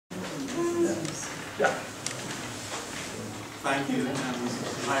Yeah. Thank you, and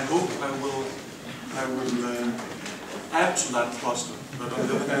I hope I will add to that cluster. But on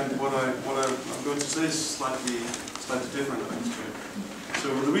the other hand, what I'm going to say is slightly different, I expect.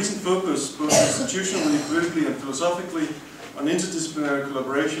 So the recent focus, both institutionally, politically, and philosophically, on interdisciplinary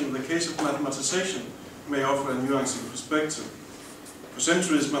collaboration in the case of mathematization may offer a nuanced perspective. For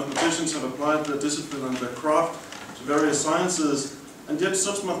centuries, mathematicians have applied their discipline and their craft to various sciences, and yet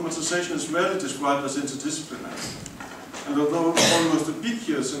such mathematization is rarely described as interdisciplinary. And although almost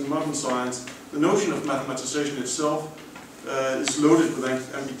ubiquitous in modern science, the notion of mathematization itself is loaded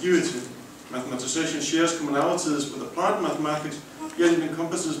with ambiguity. Mathematization shares commonalities with applied mathematics, yet it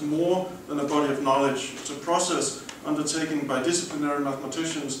encompasses more than a body of knowledge. It's a process undertaken by disciplinary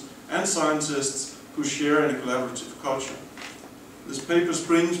mathematicians and scientists who share in a collaborative culture. This paper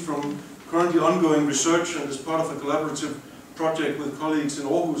springs from currently ongoing research and is part of a collaborative project with colleagues in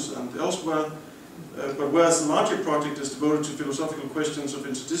Aarhus and elsewhere. But whereas the larger project is devoted to philosophical questions of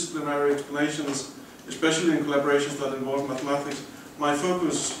interdisciplinary explanations, especially in collaborations that involve mathematics, my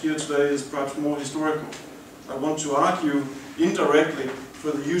focus here today is perhaps more historical. I want to argue indirectly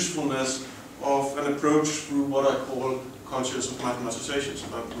for the usefulness of an approach through what I call cultures of mathematization, so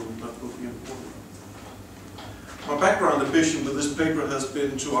that will be important. My background ambition with this paper has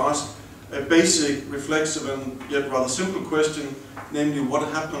been to ask a basic, reflexive, and yet rather simple question, namely what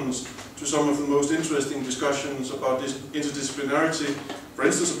happens to some of the most interesting discussions about this interdisciplinarity, for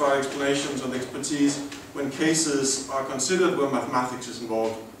instance about explanations and expertise, when cases are considered where mathematics is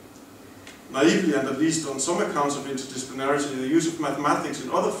involved. Naively, and at least on some accounts of interdisciplinarity, the use of mathematics in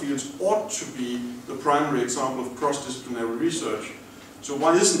other fields ought to be the primary example of cross-disciplinary research. So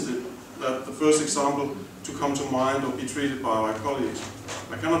why isn't it that the first example to come to mind or be treated by my colleagues?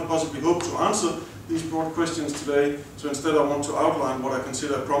 I cannot possibly hope to answer these broad questions today, so instead I want to outline what I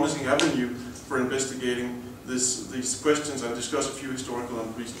consider a promising avenue for investigating these questions and discuss a few historical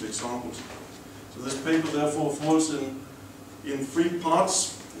and recent examples. So this paper therefore falls in three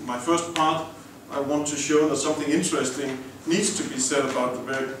parts. In my first part, I want to show that something interesting needs to be said about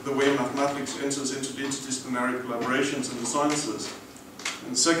the way mathematics enters into the interdisciplinary collaborations in the sciences.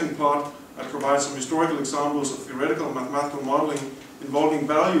 In the second part, I provide some historical examples of theoretical and mathematical modeling involving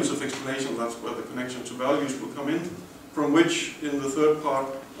values of explanation. That's where the connection to values will come in, from which, in the third part,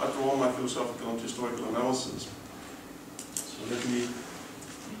 I draw my philosophical and historical analysis. So let me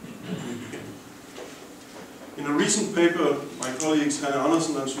begin. In a recent paper, my colleagues Hanne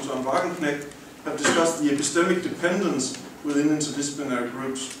Andersen and Susanne Wagenknecht have discussed the epistemic dependence within interdisciplinary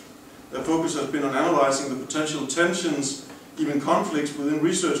groups. Their focus has been on analyzing the potential tensions, even conflicts within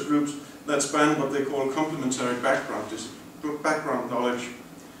research groups that span what they call complementary background knowledge.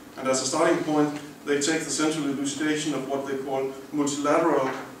 And as a starting point, they take the central elucidation of what they call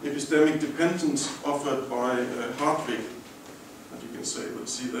multilateral epistemic dependence offered by Hartwig. And you can say,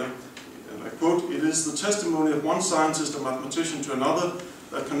 let's see there, and I quote, "It is the testimony of one scientist or mathematician to another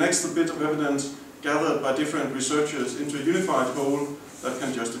that connects the bit of evidence gathered by different researchers into a unified whole that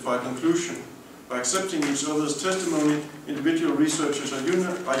can justify conclusion. By accepting each other's testimony, individual researchers are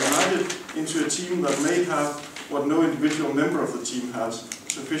united into a team that may have what no individual member of the team has,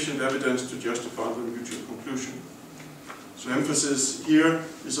 sufficient evidence to justify the mutual conclusion." So emphasis here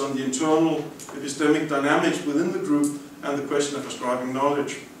is on the internal epistemic dynamics within the group and the question of ascribing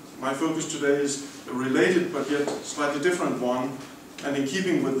knowledge. My focus today is a related but yet slightly different one, and in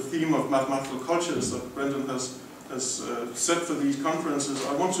keeping with the theme of mathematical cultures that Brendan has set for these conferences,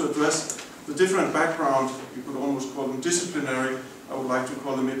 I want to address the different background, you could almost call them disciplinary, I would like to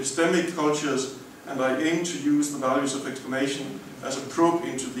call them epistemic cultures, and I aim to use the values of explanation as a probe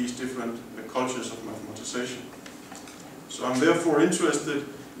into these different cultures of mathematization. So I'm therefore interested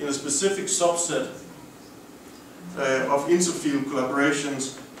in a specific subset of interfield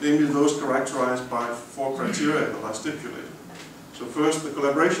collaborations, namely those characterized by 4 criteria that I stipulated. So first, the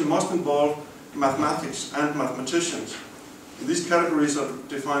collaboration must involve mathematics and mathematicians. And these categories are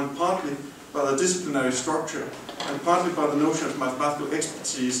defined partly by the disciplinary structure and partly by the notion of mathematical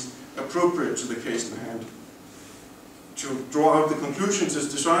expertise appropriate to the case in hand. To draw out the conclusions, it's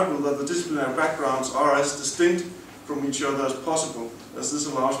desirable that the disciplinary backgrounds are as distinct from each other as possible, as this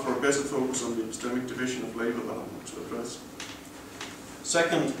allows for a better focus on the epistemic division of labor that I want to address.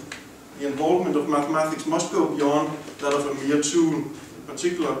 Second, the involvement of mathematics must go beyond that of a mere tool. In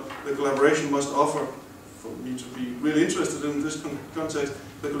particular, the collaboration must offer, for me to be really interested in this context,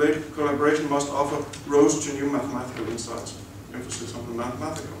 the collaboration must offer roads to new mathematical insights, emphasis on the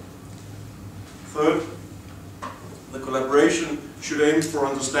mathematical. Third, the collaboration should aim for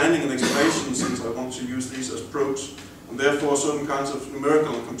understanding and explanation, since I want to use these as probes and therefore certain kinds of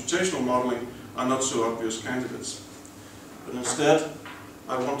numerical and computational modeling are not so obvious candidates. But instead,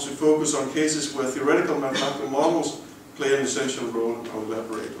 I want to focus on cases where theoretical mathematical models play an essential role, and I'll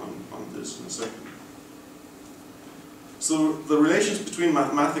elaborate on this in a second. So the relations between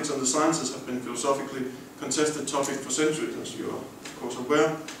mathematics and the sciences have been philosophically contested topic for centuries, as you are of course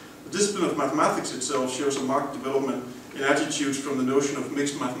aware. The discipline of mathematics itself shows a marked development in attitudes from the notion of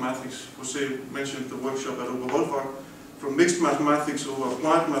mixed mathematics. Jose mentioned the workshop at Oberwolfach, from mixed mathematics or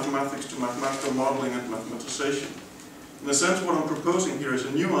applied mathematics to mathematical modeling and mathematization. In a sense, what I'm proposing here is a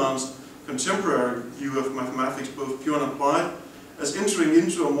nuanced, contemporary view of mathematics, both pure and applied, as entering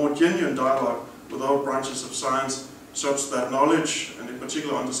into a more genuine dialogue with all branches of science, such that knowledge, and in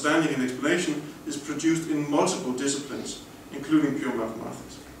particular understanding and explanation, is produced in multiple disciplines, including pure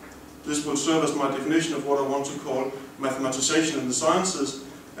mathematics. This will serve as my definition of what I want to call mathematization in the sciences,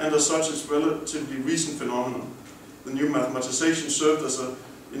 and as such it's a relatively recent phenomenon. The new mathematization served as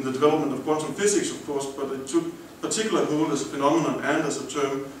in the development of quantum physics, of course, but it took particular hold as a phenomenon and as a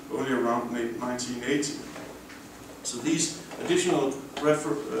term only around 1980. So these additional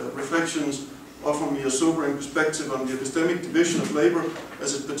reflections offer me a sobering perspective on the epistemic division of labor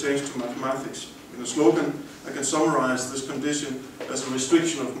as it pertains to mathematics. In a slogan, I can summarize this condition as a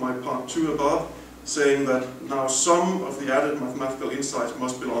restriction of my part 2 above, saying that now some of the added mathematical insights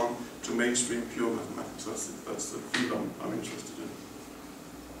must belong to mainstream pure mathematics. That's the field I'm interested in.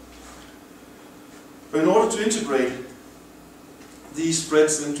 But in order to integrate these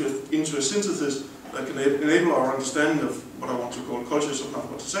threads into a synthesis that can enable our understanding of what I want to call cultures of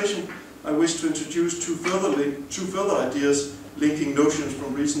mathematization, I wish to introduce two further ideas linking notions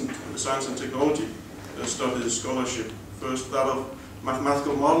from recent science and technology studies scholarship. First, that of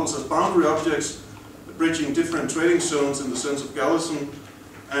mathematical models as boundary objects, bridging different trading zones in the sense of Galison,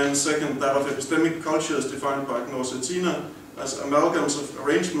 and second, that of epistemic cultures defined by Kragh Sørensen as amalgams of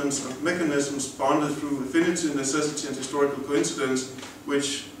arrangements and mechanisms bonded through affinity, necessity, and historical coincidence,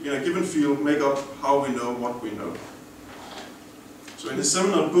 which in a given field make up how we know what we know. So in his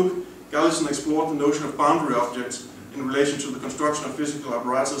seminal book, Galison explored the notion of boundary objects in relation to the construction of physical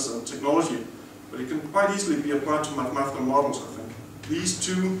apparatus and technology, but it can quite easily be applied to mathematical models, I think. These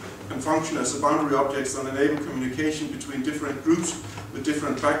two can function as boundary objects that enable communication between different groups with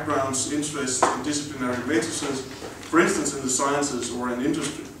different backgrounds, interests, and disciplinary matrices, for instance in the sciences or in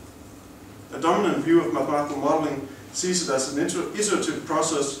industry. A dominant view of mathematical modeling sees it as an iterative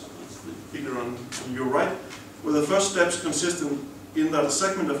process, figure on your right, where the first steps consist in that a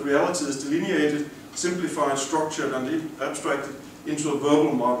segment of reality is delineated, simplified, structured, and abstracted into a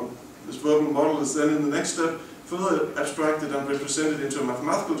verbal model. This verbal model is then in the next step further abstracted and represented into a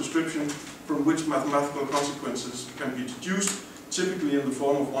mathematical description from which mathematical consequences can be deduced, typically in the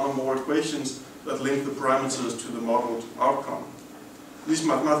form of one or more equations that link the parameters to the modeled outcome. These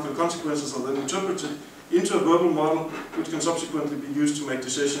mathematical consequences are then interpreted into a verbal model which can subsequently be used to make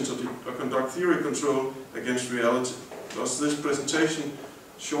decisions or conduct theory control against reality. Thus, this presentation,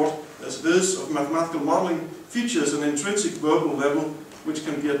 short as it is, of mathematical modeling features an intrinsic verbal level which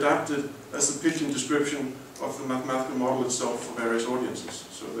can be adapted as the pidgin description of the mathematical model itself for various audiences,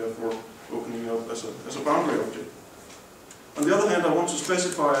 so therefore opening up as a boundary object. On the other hand, I want to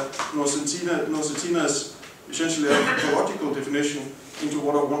specify Kragh Sørensen's essentially anthropological definition into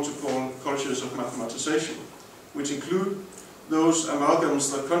what I want to call cultures of mathematization, which include those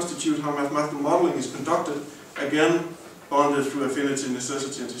amalgams that constitute how mathematical modeling is conducted, again bonded through affinity,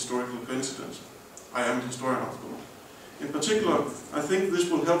 necessity, and historical coincidence. I am a historian, of course. In particular, I think this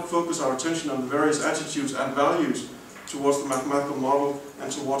will help focus our attention on the various attitudes and values towards the mathematical model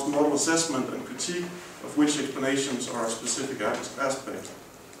and towards model assessment and critique of which explanations are a specific aspect.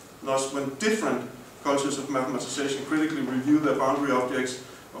 Thus, when different cultures of mathematization critically review their boundary objects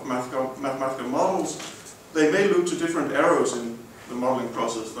of mathematical models, they may look to different arrows in the modeling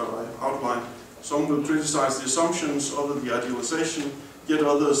process that I outlined. Some will criticize the assumptions, others the idealization, yet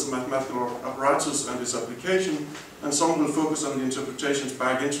others the mathematical apparatus and its application, and some will focus on the interpretations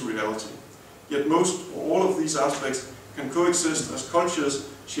back into reality. Yet most or all of these aspects can coexist as cultures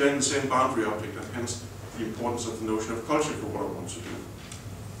sharing the same boundary object, and hence the importance of the notion of culture for what I want to do.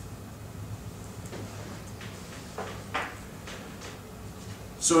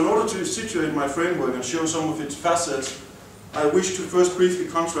 So in order to situate my framework and show some of its facets, I wish to first briefly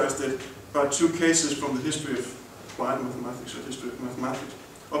contrast it by two cases from the history of applied mathematics or history of mathematics.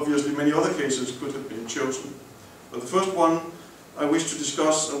 Obviously, many other cases could have been chosen. But the first one, I wish to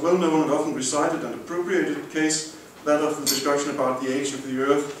discuss a well-known and often recited and appropriated case, that of the discussion about the age of the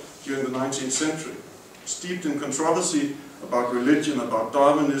Earth during the 19th century. Steeped in controversy about religion, about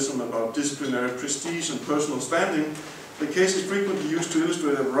Darwinism, about disciplinary prestige and personal standing, The case is frequently used to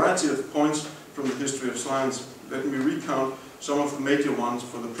illustrate a variety of points from the history of science. Let me recount some of the major ones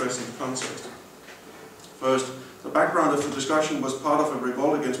for the present context. First, the background of the discussion was part of a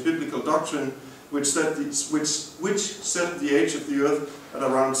revolt against biblical doctrine which set the age of the Earth at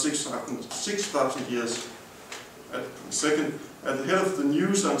around 6,000 years. Second, at the head of the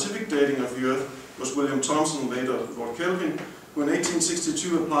new scientific dating of the Earth was William Thomson, later Lord Kelvin, who in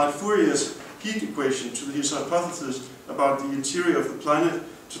 1862 applied Fourier's heat equation to his hypothesis about the interior of the planet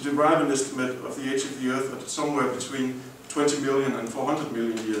to derive an estimate of the age of the Earth at somewhere between 20 million and 400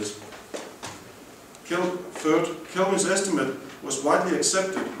 million years. Third, Kelvin's estimate was widely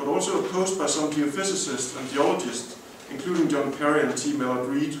accepted, but also opposed by some geophysicists and geologists, including John Perry and T. Millard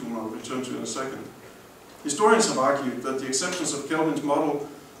Reid, whom I'll return to in a second. Historians have argued that the acceptance of Kelvin's model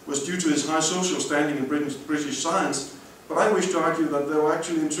was due to his high social standing in British science, but I wish to argue that there were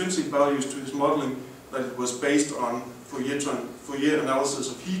actually intrinsic values to his modeling, that it was based on Fourier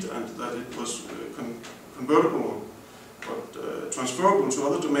analysis of heat, and that it was convertible but transferable to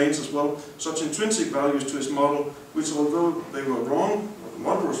other domains as well. Such intrinsic values to his model, which although they were wrong, or the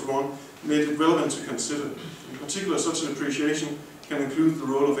model was wrong, made it relevant to consider. In particular, such an appreciation can include the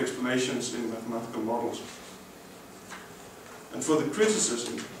role of explanations in mathematical models. And for the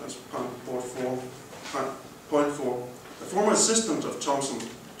criticism, that's point 4, a former assistant of Thomson,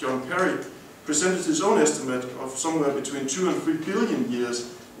 John Perry, presented his own estimate of somewhere between 2 and 3 billion years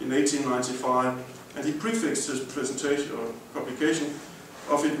in 1895, and he prefixed his presentation or publication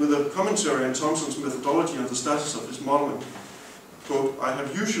of it with a commentary on Thomson's methodology and the status of his modeling. Quote, "I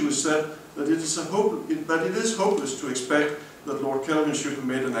have usually said that it is hopeless to expect that Lord Kelvin should have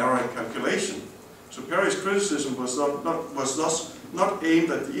made an error in calculation." So Perry's criticism was thus not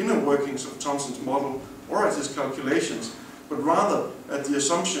aimed at the inner workings of Thomson's model or at his calculations, but rather at the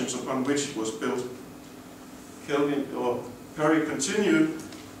assumptions upon which it was built. Perry continued,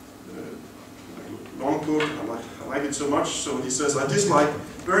 long quote, I like it so much, so he says, "I dislike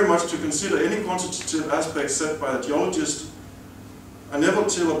very much to consider any quantitative aspects set by a geologist. I never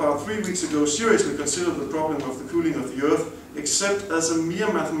till about 3 weeks ago seriously considered the problem of the cooling of the Earth, except as a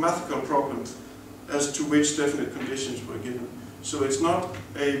mere mathematical problem as to which definite conditions were given." So it's not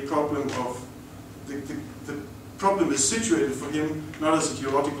a problem of, the problem is situated for him not as a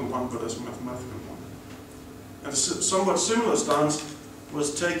geological one, but as a mathematical one. And a somewhat similar stance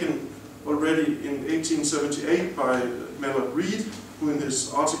was taken already in 1878 by Millard Reid, who in his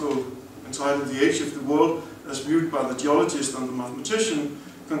article entitled "The Age of the World as Viewed by the Geologist and the Mathematician"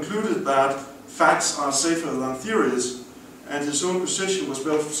 concluded that facts are safer than theories, and his own position was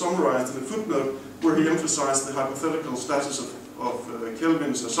well summarized in a footnote where he emphasized the hypothetical status of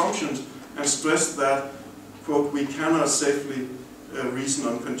Kelvin's assumptions and stressed that, quote, "we cannot safely reason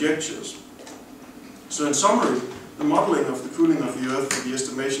on conjectures." So in summary, the modeling of the cooling of the Earth or the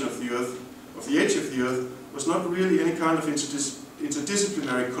estimation of the age of the Earth was not really any kind of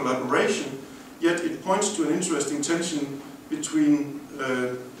interdisciplinary collaboration, yet it points to an interesting tension between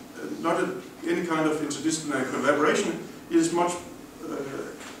any kind of interdisciplinary collaboration, inasmuch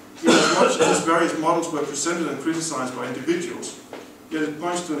as various models were presented and criticized by individuals. Yet it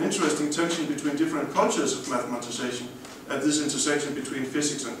points to an interesting tension between different cultures of mathematization at this intersection between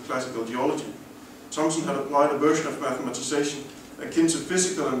physics and classical geology. Thomson had applied a version of mathematization akin to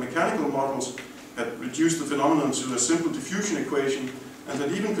physical and mechanical models, had reduced the phenomenon to a simple diffusion equation, and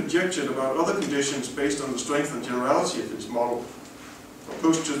had even conjectured about other conditions based on the strength and generality of his model.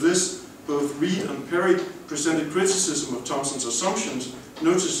 Opposed to this, both Reid and Perry presented criticism of Thomson's assumptions,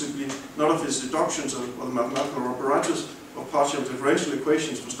 noticeably not of his deductions or the mathematical apparatus of partial differential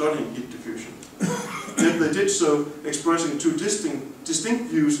equations for studying heat diffusion. Yet they did so expressing two distinct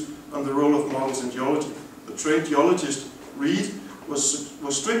views on the role of models in geology. The trained geologist, Reid, was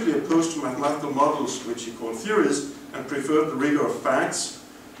strictly opposed to mathematical models, which he called theories, and preferred the rigor of facts,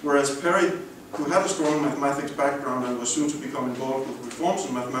 whereas Perry, who had a strong mathematics background and was soon to become involved with reforms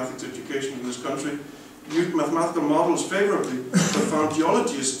in mathematics education in this country, viewed mathematical models favorably, but found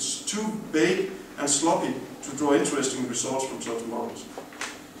geologists too vague and sloppy to draw interesting results from such models.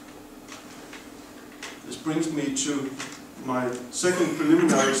 This brings me to my second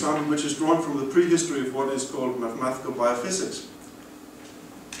preliminary example, which is drawn from the prehistory of what is called mathematical biophysics.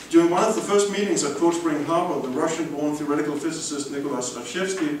 During one of the first meetings at Cold Spring Harbor, the Russian-born theoretical physicist Nicholas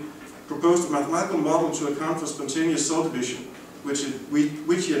Rashevsky proposed a mathematical model to account for spontaneous cell division,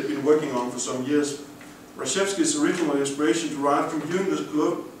 which he had been working on for some years. Rashevsky's original inspiration derived from viewing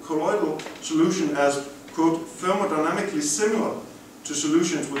the colloidal solution as, quote, thermodynamically similar to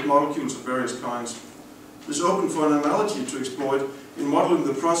solutions with molecules of various kinds. This opened for an analogy to exploit in modeling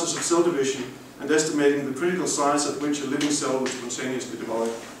the process of cell division and estimating the critical size at which a living cell would spontaneously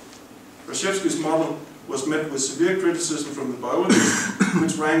divide. Reshevsky's model was met with severe criticism from the biologists,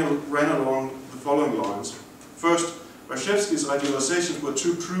 which ran along the following lines. First, Reshevsky's idealizations were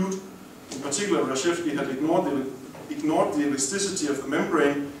too crude. In particular, Reshevsky had ignored the elasticity of the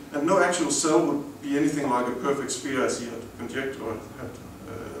membrane, and no actual cell would be anything like a perfect sphere as he had conjectured or had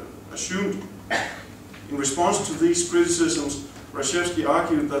assumed. In response to these criticisms, Reshevsky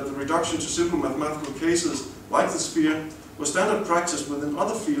argued that the reduction to simple mathematical cases, like the sphere, was standard practice within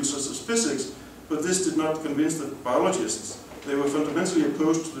other fields such as physics, but this did not convince the biologists. They were fundamentally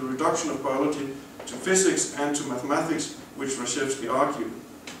opposed to the reduction of biology to physics and to mathematics, which Reshevsky argued.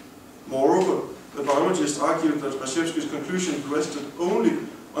 Moreover, the biologists argued that Reshevsky's conclusions rested only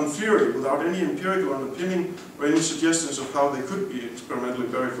on theory without any empirical underpinning or any suggestions of how they could be experimentally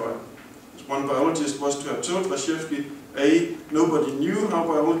verified. One biologist was to have told Reshevsky, A, nobody knew how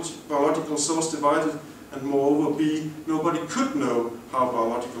biological cells divided, and moreover, B, nobody could know how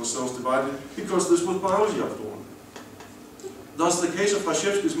biological cells divided, because this was biology after all. Thus, the case of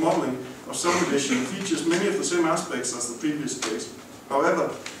Reshevsky's modeling of cell division features many of the same aspects as the previous case. However,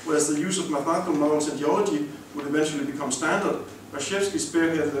 whereas the use of mathematical models in geology would eventually become standard, Reshevsky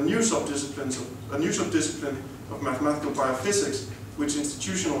spearheaded a new subdiscipline of mathematical biophysics, which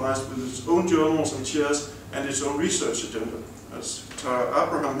institutionalized with its own journals and chairs and its own research agenda. As Tara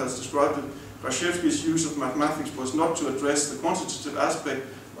Abraham has described it, Reshevsky's use of mathematics was not to address the quantitative aspect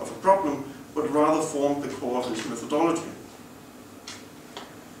of a problem, but rather formed the core of his methodology.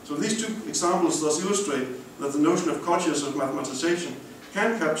 So these two examples thus illustrate that the notion of cultures of mathematization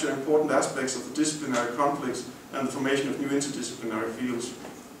can capture important aspects of the disciplinary conflicts and the formation of new interdisciplinary fields.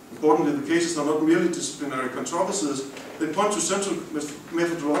 Importantly, the cases are not merely disciplinary controversies, they point to central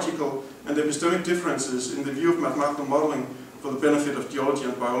methodological and epistemic differences in the view of mathematical modeling for the benefit of geology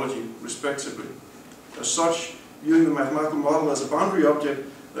and biology, respectively. As such, viewing the mathematical model as a boundary object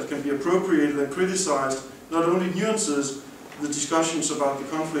that can be appropriated and criticized not only nuances the discussions about the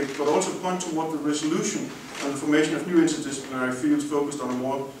conflict, but also point toward the resolution and the formation of new interdisciplinary fields focused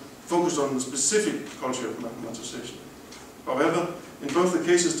on the specific culture of mathematization. However, in both the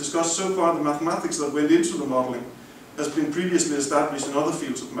cases discussed so far, the mathematics that went into the modeling has been previously established in other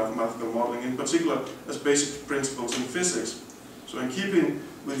fields of mathematical modeling, in particular as basic principles in physics. So in keeping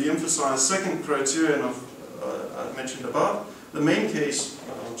with the emphasized second criterion I mentioned above, the main case,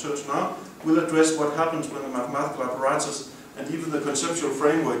 I'll turn to now, will address what happens when the mathematical apparatus and even the conceptual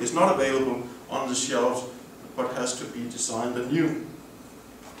framework is not available on the shelves, but has to be designed anew.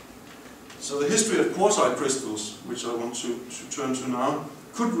 So the history of quasi-crystals, which I want to turn to now,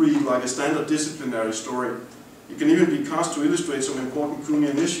 could read like a standard disciplinary story. It can even be cast to illustrate some important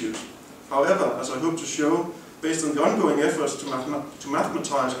Kuhnian issues. However, as I hope to show, based on the ongoing efforts to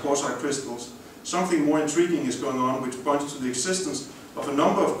mathematize quasi-crystals, something more intriguing is going on, which points to the existence of a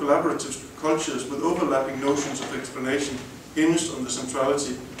number of collaborative cultures with overlapping notions of explanation hinged on the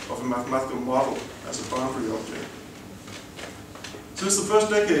centrality of a mathematical model as a boundary object. Since the first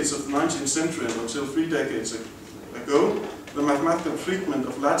decades of the 19th century and until 3 decades ago, the mathematical treatment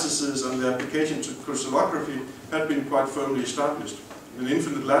of lattices and their application to crystallography had been quite firmly established. In an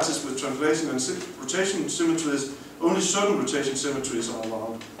infinite lattice with translation and rotation symmetries, only certain rotation symmetries are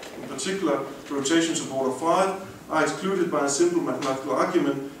allowed. In particular, rotations of order 5 are excluded by a simple mathematical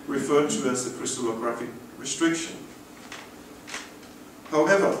argument referred to as the crystallographic restriction.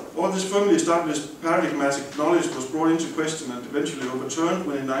 However, all this firmly established paradigmatic knowledge was brought into question and eventually overturned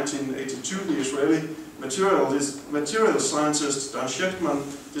when in 1982 the Israeli material scientist Dan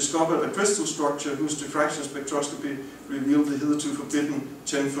Shechtman discovered a crystal structure whose diffraction spectroscopy revealed the hitherto forbidden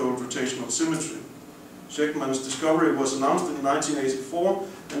tenfold rotational symmetry. Shechtman's discovery was announced in 1984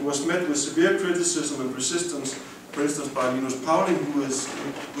 and was met with severe criticism and resistance, for instance by Linus Pauling, who is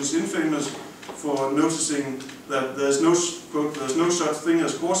infamous for noticing that there's no, quote, there's no such thing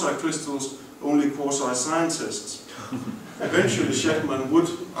as quasi-crystals, only quasi-scientists. Eventually, Shechtman would,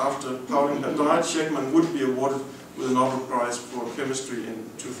 after Pauling had died, Shechtman would be awarded with a Nobel Prize for Chemistry in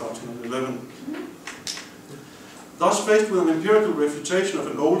 2011. Thus, faced with an empirical refutation of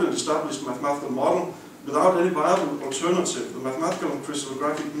an old and established mathematical model, without any viable alternative, the mathematical and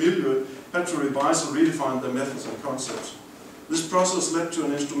crystallographic milieu had to revise and redefine their methods and concepts. This process led to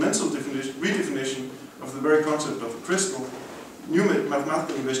an instrumental redefinition of the very concept of a crystal, new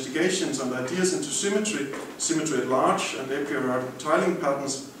mathematical investigations and ideas into symmetry at large and aperiodic tiling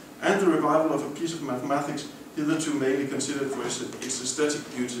patterns, and the revival of a piece of mathematics hitherto mainly considered for its aesthetic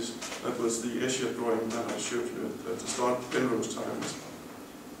beauties. That was the Escher drawing that I showed you at the start of Penrose times.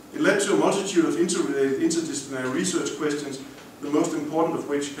 It led to a multitude of interrelated interdisciplinary research questions, the most important of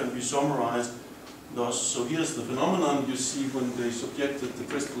which can be summarized thus. So here's the phenomenon. You see when they subjected the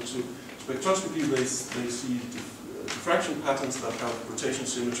crystal to spectroscopy, they see diffraction patterns that have rotation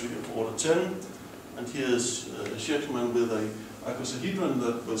symmetry of order 10. And here's Sheckman with a icosahedron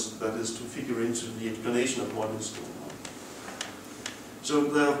that is to figure into the explanation of what is going on. So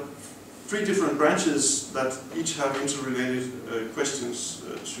there are three different branches that each have interrelated questions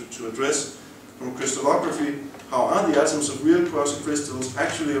to address. From crystallography, how are the atoms of real quasicrystals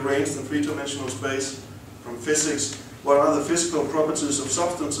actually arranged in three-dimensional space? From physics, what are the physical properties of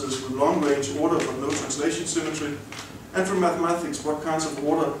substances with long-range order but no translation symmetry? And from mathematics, what kinds of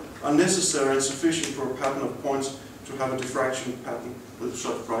order are necessary and sufficient for a pattern of points to have a diffraction pattern with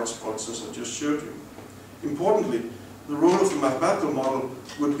such bright spots as I just showed you? Importantly, the role of the mathematical model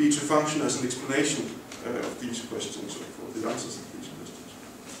would be to function as an explanation of these questions, or for the answers of these questions.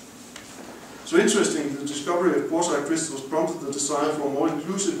 So interesting, the discovery of quasicrystals prompted the desire for a more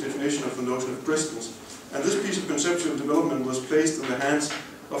inclusive definition of the notion of crystals. And this piece of conceptual development was placed in the hands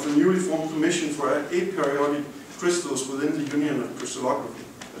of the newly formed Commission for Aperiodic Crystals within the Union of Crystallography.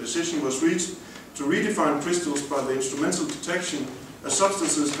 A decision was reached to redefine crystals by the instrumental detection as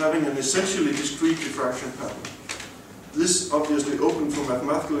substances having an essentially discrete diffraction pattern. This obviously opened for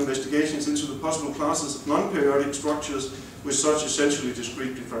mathematical investigations into the possible classes of non-periodic structures with such essentially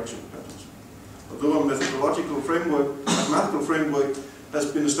discrete diffraction patterns. Although a mathematical framework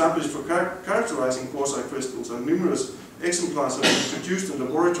has been established for characterizing quasicrystals and numerous exemplars have been produced in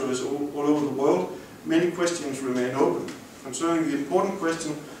laboratories all over the world, many questions remain open. Concerning the important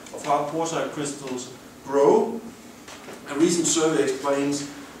question of how quasicrystals grow, a recent survey explains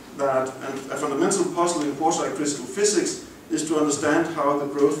that a fundamental puzzle in quasicrystal physics is to understand how the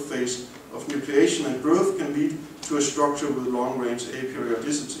growth phase of nucleation and growth can lead to a structure with long-range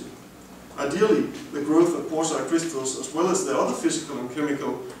aperiodicity. Ideally, the growth of quasicrystals, as well as their other physical and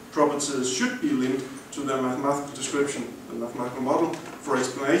chemical properties, should be linked to their mathematical description and mathematical model for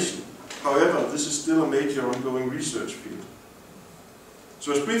explanation. However, this is still a major ongoing research field.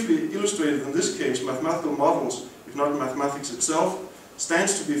 So as briefly illustrated in this case, mathematical models, if not mathematics itself,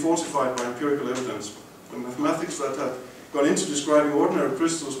 stands to be falsified by empirical evidence. The mathematics that had gone into describing ordinary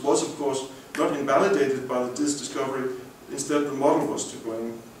crystals was, of course, not invalidated by this discovery. Instead, the model was to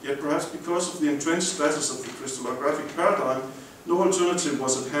blame. Yet perhaps because of the entrenched status of the crystallographic paradigm, no alternative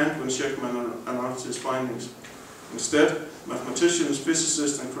was at hand when Sheckman announced his findings. Instead, mathematicians,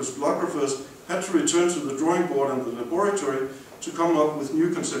 physicists, and crystallographers had to return to the drawing board and the laboratory to come up with new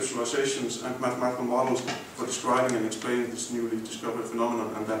conceptualizations and mathematical models for describing and explaining this newly discovered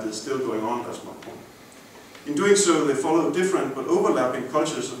phenomenon, and that is still going on, that's my point. In doing so, they followed different but overlapping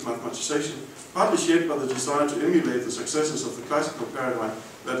cultures of mathematization, partly shaped by the desire to emulate the successes of the classical paradigm.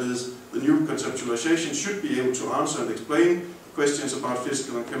 That is, the new conceptualization should be able to answer and explain questions about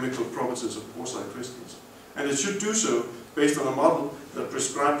physical and chemical properties of quasicrystals. And it should do so based on a model that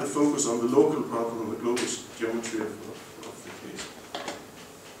prescribed the focus on the local rather than the global geometry of the case.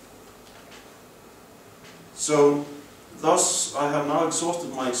 So, thus, I have now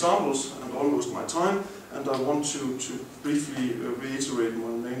exhausted my examples and almost my time, and I want to briefly reiterate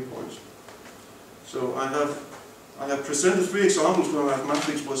my main points. So I have presented three examples where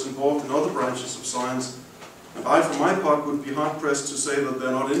mathematics was involved in other branches of science, and I, for my part, would be hard-pressed to say that they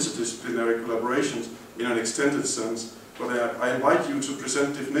are not interdisciplinary collaborations in an extended sense, but I invite you to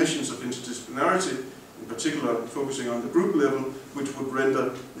present definitions of interdisciplinarity, in particular focusing on the group level, which would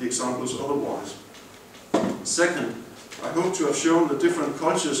render the examples otherwise. Second, I hope to have shown that different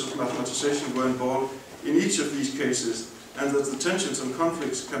cultures of mathematization were involved in each of these cases, and that the tensions and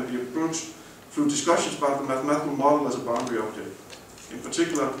conflicts can be approached through discussions about the mathematical model as a boundary object. In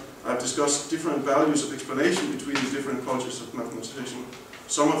particular, I have discussed different values of explanation between the different cultures of mathematization.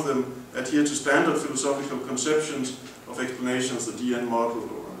 Some of them adhere to standard philosophical conceptions of explanations, the DN model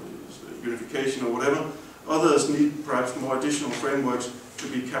or unification or whatever. Others need perhaps more additional frameworks to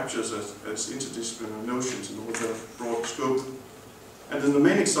be captured as interdisciplinary notions in all their broad scope. And in the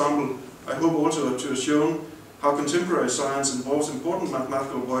main example, I hope also to have shown how contemporary science involves important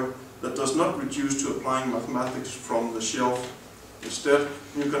mathematical work that does not reduce to applying mathematics from the shelf. Instead,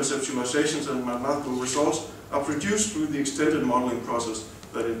 new conceptualizations and mathematical results are produced through the extended modeling process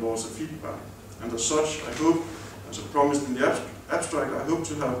that involves a feedback. And as such, I hope, as I promised in the abstract, I hope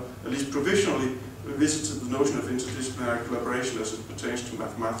to have at least provisionally revisited the notion of interdisciplinary collaboration as it pertains to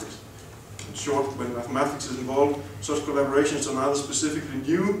mathematics. In short, when mathematics is involved, such collaborations are neither specifically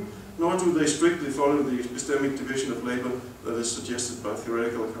new, nor do they strictly follow the epistemic division of labor that is suggested by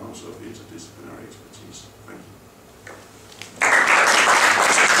theoretical accounts of interdisciplinary expertise. Thank you.